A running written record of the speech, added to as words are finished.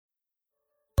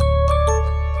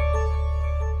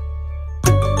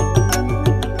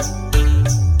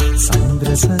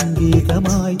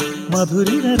സംഗീതമായി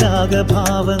മധുരിത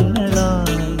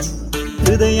രാഗഭാവങ്ങളായി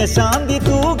ഹൃദയശാന്തി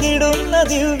തൂകിടുന്ന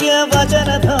ദിവ്യ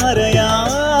വചനധാരയായി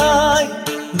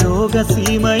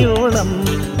ലോകസീമയോളം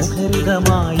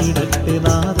മുഖരിതമായിടട്ടെ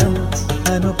നാദം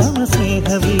അനുപമ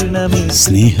സ്നേഹവീണമേ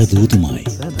സ്നേഹദൂതുമായി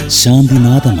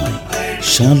ശാന്തിനാദമായി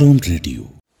ഷാലോം റേഡിയോ.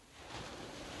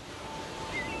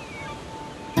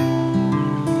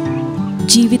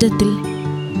 ജീവിതത്തിൽ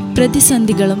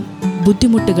പ്രതിസന്ധികളും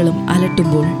ബുദ്ധിമുട്ടുകളും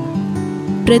അലട്ടുമ്പോൾ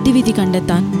പ്രതിവിധി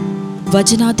കണ്ടെത്താൻ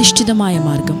വചനാധിഷ്ഠിതമായ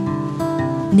മാർഗം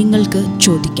നിങ്ങൾക്ക്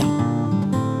ചോദിക്കാം.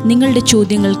 നിങ്ങളുടെ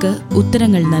ചോദ്യങ്ങൾക്ക്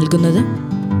ഉത്തരങ്ങൾ നൽകുന്നത്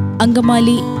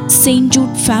Angamaly saint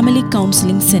Jude family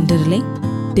counselling സെൻ്ററിലെ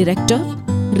director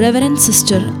Reverend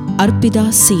sister Arpitha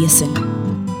CSN.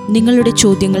 നിങ്ങളുടെ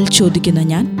ചോദ്യങ്ങൾ ചോദിക്കുന്ന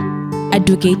ഞാൻ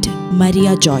അഡ്വക്കേറ്റ് മരിയ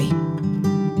ജോയ്.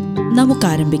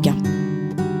 നമുക്കാരംഭിക്കാം.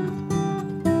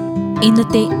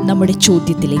 ഇന്നത്തെ നമ്മുടെ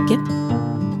ചോദ്യത്തിലേക്ക്.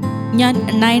 ഞാൻ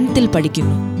 9th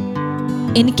പഠിക്കുന്നു.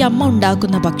 എനിക്ക് അമ്മ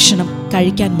ഉണ്ടാക്കുന്ന ഭക്ഷണം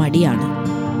കഴിക്കാൻ മടിയാണ്.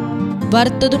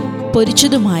 വറുത്തതും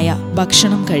പൊരിച്ചതുമായ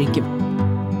ഭക്ഷണം കഴിക്കും.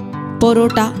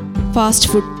 പൊറോട്ട, ഫാസ്റ്റ്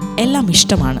ഫുഡ് എല്ലാം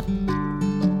ഇഷ്ടമാണ്.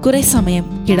 കുറേ സമയം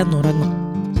കിടന്നുറങ്ങും.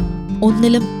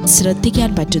 ഒന്നിലും ശ്രദ്ധിക്കാൻ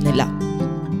പറ്റുന്നില്ല.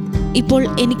 ഇപ്പോൾ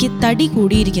എനിക്ക് തടി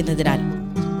കൂടിയിരിക്കുന്നതിനാൽ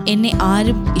എന്നെ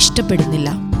ആരും ഇഷ്ടപ്പെടുന്നില്ല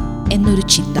എന്നൊരു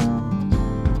ചിന്ത.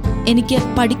 എനിക്ക്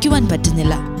പഠിക്കുവാൻ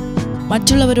പറ്റുന്നില്ല.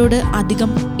 മറ്റുള്ളവരോട്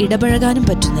അധികം ഇടപഴകാനും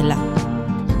പറ്റുന്നില്ല.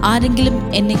 ആരെങ്കിലും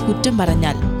എന്നെ കുറ്റം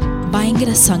പറഞ്ഞാൽ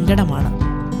ഭയങ്കര സങ്കടമാണ്.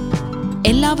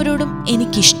 എല്ലാവരോടും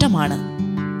എനിക്കിഷ്ടമാണ്.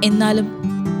 എന്നാലും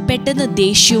പെട്ടെന്ന്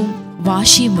ദേഷ്യവും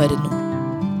വാശിയും വരുന്നു.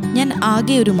 ഞാൻ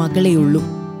ആകെ ഒരു മകളേ ഉള്ളൂ.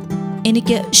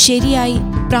 എനിക്ക് ശരിയായി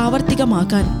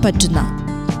പ്രാവർത്തികമാക്കാൻ പറ്റുന്ന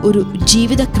ഒരു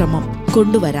ജീവിതക്രമം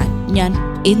കൊണ്ടുവരാൻ ഞാൻ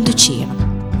എന്തു ചെയ്യണം?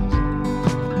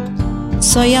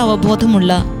 സ്വയം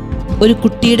അവബോധമുള്ള ഒരു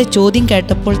കുട്ടിയുടെ ചോദ്യം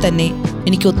കേട്ടപ്പോൾ തന്നെ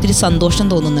എനിക്ക് ഒത്തിരി സന്തോഷം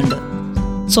തോന്നുന്നുണ്ട്.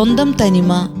 സ്വന്തം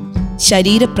തനിമ,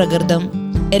 ശരീരപ്രകൃതം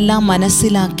എല്ലാം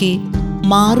മനസ്സിലാക്കി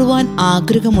മാറുവാൻ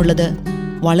ആഗ്രഹമുള്ളത്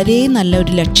വളരെ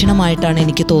നല്ലൊരു ലക്ഷണമായിട്ടാണ്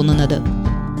എനിക്ക് തോന്നുന്നത്.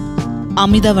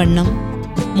 അമിതവണ്ണം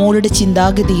മോളുടെ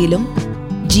ചിന്താഗതിയിലും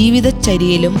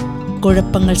ജീവിതചര്യയിലും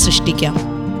കുഴപ്പങ്ങൾ സൃഷ്ടിക്കാം.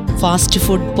 ഫാസ്റ്റ്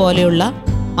ഫുഡ് പോലെയുള്ള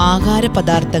ആഹാര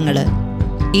പദാർത്ഥങ്ങൾ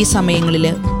ഈ സമയങ്ങളിൽ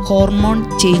ഹോർമോൺ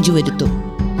ചേഞ്ച് വരുത്തും.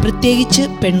 പ്രത്യേകിച്ച്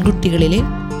പെൺകുട്ടികളിലെ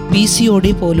PCOD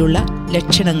പോലുള്ള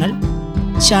ലക്ഷണങ്ങൾ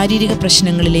ശാരീരിക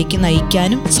പ്രശ്നങ്ങളിലേക്ക്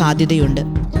നയിക്കാനും സാധ്യതയുണ്ട്.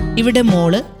 ഇവിടെ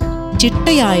മോള്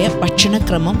ചിട്ടയായ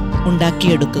ഭക്ഷണക്രമം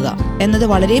ഉണ്ടാക്കിയെടുക്കുക എന്നത്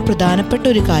വളരെ പ്രധാനപ്പെട്ട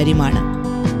ഒരു കാര്യമാണ്.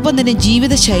 ഒപ്പം തന്നെ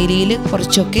ജീവിതശൈലിയിൽ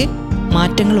കുറച്ചൊക്കെ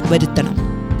മാറ്റങ്ങൾ വരുത്തണം.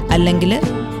 അല്ലെങ്കിൽ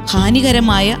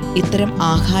ഹാനികരമായ ഇത്തരം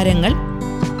ആഹാരങ്ങൾ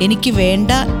എനിക്ക്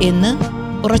വേണ്ട എന്ന്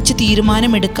ഉറച്ച്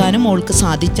തീരുമാനമെടുക്കാനും മോൾക്ക്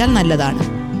സാധിച്ചാൽ നല്ലതാണ്.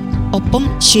 ഒപ്പം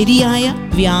ശരിയായ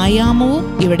വ്യായാമവും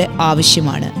ഇവിടെ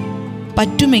ആവശ്യമാണ്.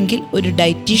 പറ്റുമെങ്കിൽ ഒരു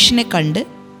ഡയറ്റീഷ്യനെ കണ്ട്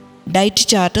ഡയറ്റ്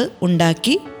ചാർട്ട്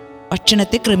ഉണ്ടാക്കി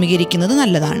ഭക്ഷണത്തെ ക്രമീകരിക്കുന്നത്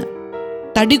നല്ലതാണ്.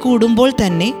 തടി കൂടുമ്പോൾ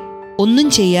തന്നെ ഒന്നും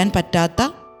ചെയ്യാൻ പറ്റാത്ത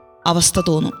അവസ്ഥ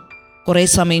തോന്നും. കുറേ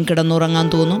സമയം കിടന്നുറങ്ങാൻ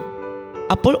തോന്നും.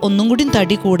 അപ്പോൾ ഒന്നും കൂടി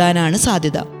തടി കൂടാനാണ്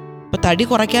സാധ്യത. അപ്പോൾ തടി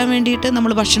കുറയ്ക്കാൻ വേണ്ടിയിട്ട്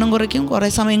നമ്മൾ ഭക്ഷണം കുറയ്ക്കും, കുറേ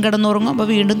സമയം കിടന്നുറങ്ങും, അപ്പോൾ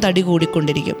വീണ്ടും തടി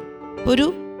കൂടിക്കൊണ്ടിരിക്കും. ഒരു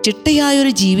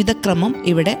ചിട്ടയായൊരു ജീവിതക്രമം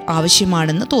ഇവിടെ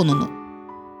ആവശ്യമാണെന്ന് തോന്നുന്നു.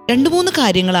 2-3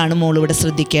 കാര്യങ്ങളാണ് മോളിവിടെ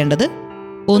ശ്രദ്ധിക്കേണ്ടത്.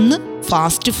 1,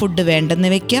 ഫാസ്റ്റ് ഫുഡ് വേണ്ടെന്ന്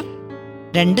വയ്ക്കുക.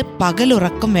 2,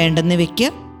 പകലുറക്കം വേണ്ടെന്ന് വയ്ക്കുക.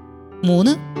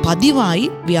 3, പതിവായി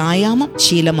വ്യായാമം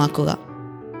ശീലമാക്കുക.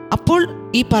 അപ്പോൾ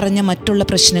ഈ പറഞ്ഞ മറ്റുള്ള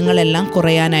പ്രശ്നങ്ങളെല്ലാം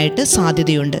കുറയാനായിട്ട്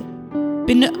സാധ്യതയുണ്ട്.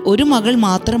 പിന്നെ ഒരു മകൾ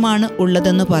മാത്രമാണ്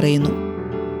ഉള്ളതെന്ന് പറയുന്നു.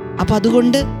 അപ്പം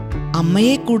അതുകൊണ്ട്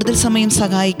അമ്മയെ കൂടുതൽ സമയം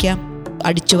സഹായിക്കാം.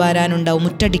 അടിച്ചു വാരാനുണ്ടാവും,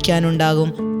 മുറ്റടിക്കാനുണ്ടാകും,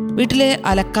 വീട്ടിലെ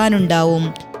അലക്കാനുണ്ടാവും,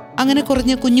 അങ്ങനെ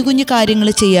കുറഞ്ഞ കുഞ്ഞു കുഞ്ഞു കാര്യങ്ങൾ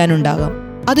ചെയ്യാനുണ്ടാകാം.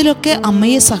 അതിലൊക്കെ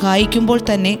അമ്മയെ സഹായിക്കുമ്പോൾ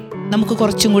തന്നെ നമുക്ക്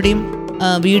കുറച്ചും കൂടിയും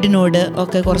വീടിനോട്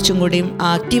ഒക്കെ കുറച്ചും കൂടിയും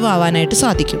ആക്റ്റീവ് ആവാനായിട്ട്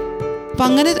സാധിക്കും. അപ്പം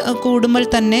അങ്ങനെ കൂടുമ്പോൾ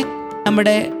തന്നെ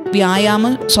നമ്മുടെ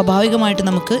വ്യായാമം സ്വാഭാവികമായിട്ട്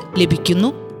നമുക്ക് ലഭിക്കുന്നു.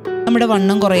 നമ്മുടെ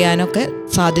വണ്ണം കുറയാനൊക്കെ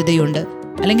സാധ്യതയുണ്ട്.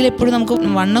 അല്ലെങ്കിൽ എപ്പോഴും നമുക്ക്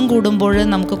വണ്ണം കൂടുമ്പോൾ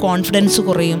നമുക്ക് കോൺഫിഡൻസ്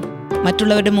കുറയും.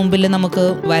 മറ്റുള്ളവരുടെ മുമ്പിൽ നമുക്ക്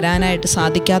വരാനായിട്ട്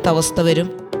സാധിക്കാത്ത അവസ്ഥ വരും.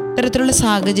 ഇത്തരത്തിലുള്ള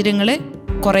സാഹചര്യങ്ങളെ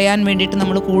കുറയാൻ വേണ്ടിയിട്ട്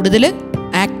നമ്മൾ കൂടുതൽ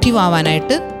ആക്റ്റീവ്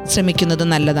ആവാനായിട്ട് ശ്രമിക്കുന്നത്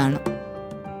നല്ലതാണ്.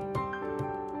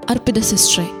 അർപ്പിത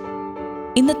സിസ്റ്ററെ,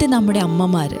 ഇന്നത്തെ നമ്മുടെ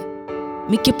അമ്മമാർ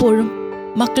മിക്കപ്പോഴും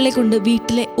മക്കളെ കൊണ്ട്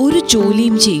വീട്ടിലെ ഒരു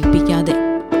ജോലിയും ചെയ്യിപ്പിക്കാതെ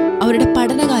അവരുടെ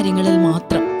പഠനകാര്യങ്ങളിൽ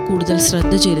മാത്രം കൂടുതൽ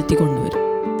ശ്രദ്ധ ചെലുത്തി കൊണ്ടുവരും.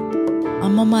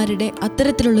 അമ്മമാരുടെ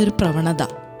അത്തരത്തിലുള്ളൊരു പ്രവണത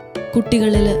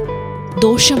കുട്ടികളിൽ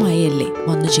ദോഷമായല്ലേ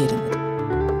വന്നു ചേരുന്നത്?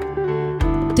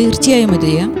 തീർച്ചയായും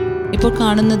മതിയ. ഇപ്പോൾ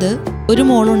കാണുന്നത് ഒരു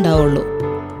മോളുണ്ടാവുള്ളൂ.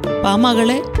 അപ്പം ആ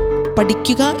മകളെ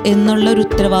പഠിക്കുക എന്നുള്ള ഒരു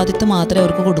ഉത്തരവാദിത്വം മാത്രമേ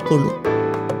അവർക്ക് കൊടുക്കുള്ളൂ.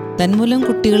 തന്മൂലം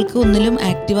കുട്ടികൾക്ക് ഒന്നിലും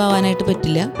ആക്റ്റീവ് ആവാനായിട്ട്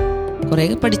പറ്റില്ല. കുറേ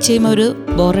പഠിച്ച് കഴിയുമ്പോൾ അവർ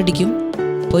ബോറടിക്കും.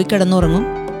 പോയി കിടന്നുറങ്ങും.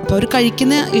 അപ്പോൾ അവർ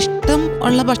കഴിക്കുന്ന ഇഷ്ടം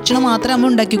ഉള്ള ഭക്ഷണം മാത്രമേ അമ്മ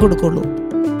ഉണ്ടാക്കി കൊടുക്കുള്ളൂ.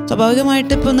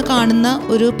 സ്വാഭാവികമായിട്ട് ഇപ്പോൾ ഒന്ന് കാണുന്ന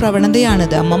ഒരു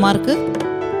പ്രവണതയാണിത്. അമ്മമാർക്ക്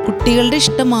കുട്ടികളുടെ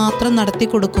ഇഷ്ടം മാത്രം നടത്തി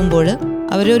കൊടുക്കുമ്പോൾ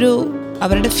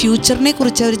അവരുടെ ഫ്യൂച്ചറിനെ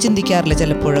കുറിച്ച് അവർ ചിന്തിക്കാറില്ല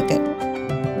ചിലപ്പോഴൊക്കെ.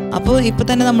 അപ്പോൾ ഇപ്പോൾ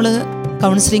തന്നെ നമ്മൾ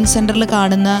കൗൺസിലിംഗ് സെൻറ്ററിൽ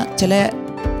കാണുന്ന ചില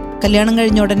കല്യാണം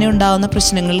കഴിഞ്ഞ ഉടനെ ഉണ്ടാകുന്ന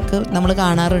പ്രശ്നങ്ങൾക്ക് നമ്മൾ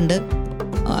കാണാറുണ്ട്.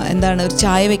 ഒരു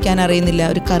ചായ വെക്കാൻ അറിയുന്നില്ല,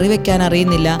 ഒരു കറി വെക്കാൻ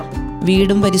അറിയുന്നില്ല,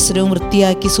 വീടും പരിസരവും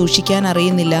വൃത്തിയാക്കി സൂക്ഷിക്കാൻ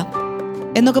അറിയുന്നില്ല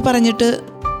എന്നൊക്കെ പറഞ്ഞിട്ട്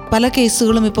പല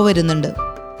കേസുകളും ഇപ്പോൾ വരുന്നുണ്ട്.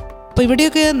 അപ്പോൾ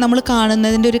ഇവിടെയൊക്കെ നമ്മൾ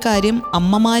കാണുന്നതിൻ്റെ ഒരു കാര്യം,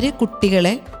 അമ്മമാർ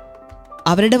കുട്ടികളെ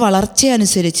അവരുടെ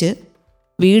വളർച്ചയനുസരിച്ച്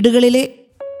വീടുകളിലെ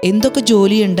എന്തൊക്കെ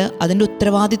ജോലിയുണ്ട് അതിൻ്റെ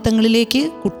ഉത്തരവാദിത്തങ്ങളിലേക്ക്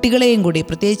കുട്ടികളെയും കൂടി,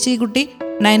 പ്രത്യേകിച്ച് ഈ കുട്ടി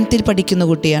 9th പഠിക്കുന്ന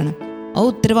കുട്ടിയാണ്, ആ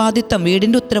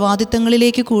വീടിൻ്റെ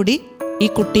ഉത്തരവാദിത്തങ്ങളിലേക്ക് കൂടി ഈ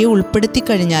കുട്ടിയെ ഉൾപ്പെടുത്തി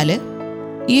കഴിഞ്ഞാൽ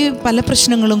ഈ പല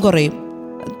പ്രശ്നങ്ങളും കുറയും.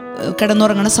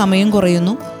 കിടന്നുറങ്ങണ സമയം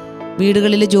കുറയുന്നു,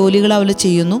 വീടുകളിലെ ജോലികൾ അവൾ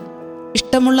ചെയ്യുന്നു.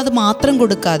 ഇഷ്ടമുള്ളത് മാത്രം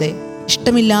കൊടുക്കാതെ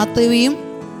ഇഷ്ടമില്ലാത്തവയും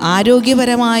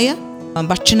ആരോഗ്യപരമായ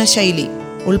ഭക്ഷണശൈലി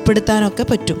ഉൾപ്പെടുത്താനൊക്കെ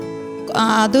പറ്റും.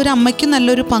 അതൊരമ്മയ്ക്ക്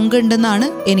നല്ലൊരു പങ്കുണ്ടെന്നാണ്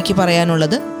എനിക്ക്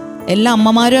പറയാനുള്ളത്. എല്ലാ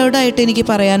അമ്മമാരോടായിട്ട് എനിക്ക്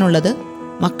പറയാനുള്ളത്,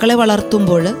 മക്കളെ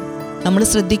വളർത്തുമ്പോൾ നമ്മൾ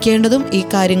ശ്രദ്ധിക്കേണ്ടതും ഈ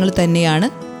കാര്യങ്ങൾ തന്നെയാണ്.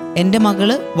 എൻ്റെ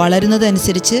മകള്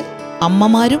വളരുന്നതനുസരിച്ച്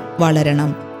അമ്മമാരും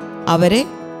വളരണം.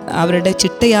 അവരുടെ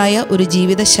ചിട്ടയായ ഒരു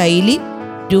ജീവിത ശൈലി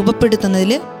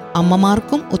രൂപപ്പെടുത്തുന്നതിൽ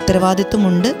അമ്മമാർക്കും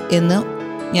ഉത്തരവാദിത്വമുണ്ട് എന്ന്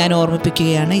ഞാൻ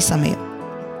ഓർമ്മിപ്പിക്കുകയാണ് ഈ സമയം.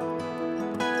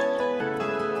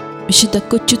 വിശുദ്ധ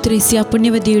കൊച്ചു ത്രേസ്യ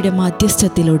പുണ്യവതിയുടെ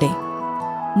മാധ്യസ്ഥത്തിലൂടെ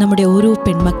നമ്മുടെ ഓരോ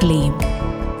പെൺമക്കളെയും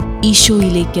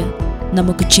ഈശോയിലേക്ക്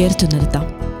നമുക്ക് ചേർത്തു നിർത്താം.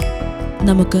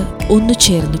 നമുക്ക് ഒന്നു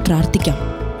ചേർന്ന് പ്രാർത്ഥിക്കാം.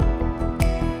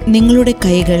 നിങ്ങളുടെ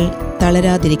കൈകൾ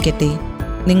തളരാതിരിക്കട്ടെ,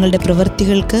 നിങ്ങളുടെ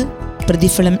പ്രവൃത്തികൾക്ക്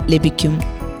പ്രതിഫലം ലഭിക്കും.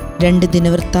 2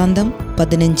 ദിനവൃത്താന്തം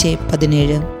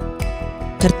 15:17.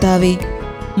 കർത്താവെ,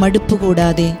 മടുപ്പ്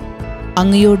കൂടാതെ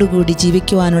അങ്ങയോടുകൂടി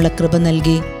ജീവിക്കുവാനുള്ള കൃപ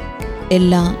നൽകി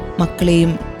എല്ലാ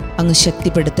മക്കളെയും അങ്ങ്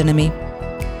ശക്തിപ്പെടുത്തണമേ.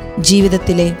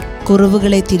 ജീവിതത്തിലെ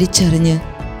കുറവുകളെ തിരിച്ചറിഞ്ഞ്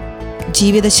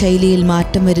ജീവിതശൈലിയിൽ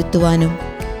മാറ്റം വരുത്തുവാനും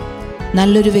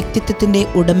നല്ലൊരു വ്യക്തിത്വത്തിൻ്റെ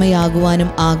ഉടമയാകുവാനും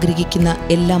ആഗ്രഹിക്കുന്ന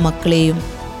എല്ലാ മക്കളെയും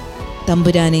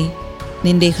തമ്പുരാനെ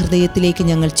നിൻ്റെ ഹൃദയത്തിലേക്ക്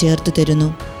ഞങ്ങൾ ചേർത്ത് തരുന്നു.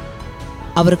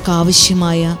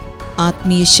 അവർക്കാവശ്യമായ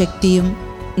ആത്മീയ ശക്തിയും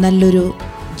നല്ലൊരു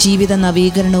ജീവിത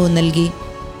നവീകരണവും നൽകി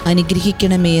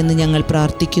അനുഗ്രഹിക്കണമേ എന്ന് ഞങ്ങൾ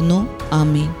പ്രാർത്ഥിക്കുന്നു.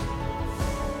 ആമേൻ.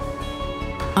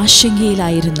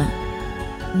 ആശങ്കയിലായിരുന്ന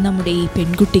നമ്മുടെ ഈ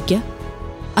പെൺകുട്ടിക്ക്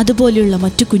അതുപോലെയുള്ള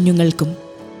മറ്റു കുഞ്ഞുങ്ങൾക്കും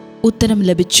ഉത്തരം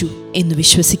ലഭിച്ചു എന്ന്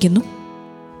വിശ്വസിക്കുന്നു.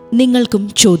 നിങ്ങൾക്കും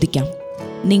ചോദിക്കാം.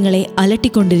 നിങ്ങളെ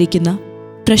അലട്ടിക്കൊണ്ടിരിക്കുന്ന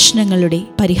പ്രശ്നങ്ങളുടെ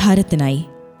പരിഹാരത്തിനായി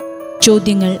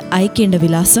ചോദ്യങ്ങൾ അയക്കേണ്ട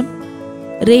വിലാസം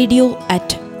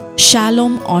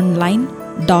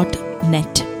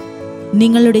radio@shalom-online.net.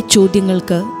 നിങ്ങളുടെ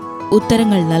ചോദ്യങ്ങൾക്ക്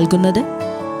ഉത്തരങ്ങൾ നൽകുന്നത്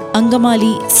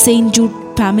Angamaly Saint Jude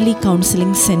family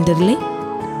counselling സെൻ്ററിലെ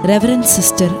റെവറൻഡ്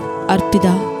സിസ്റ്റർ അർപ്പിത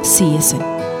CSN.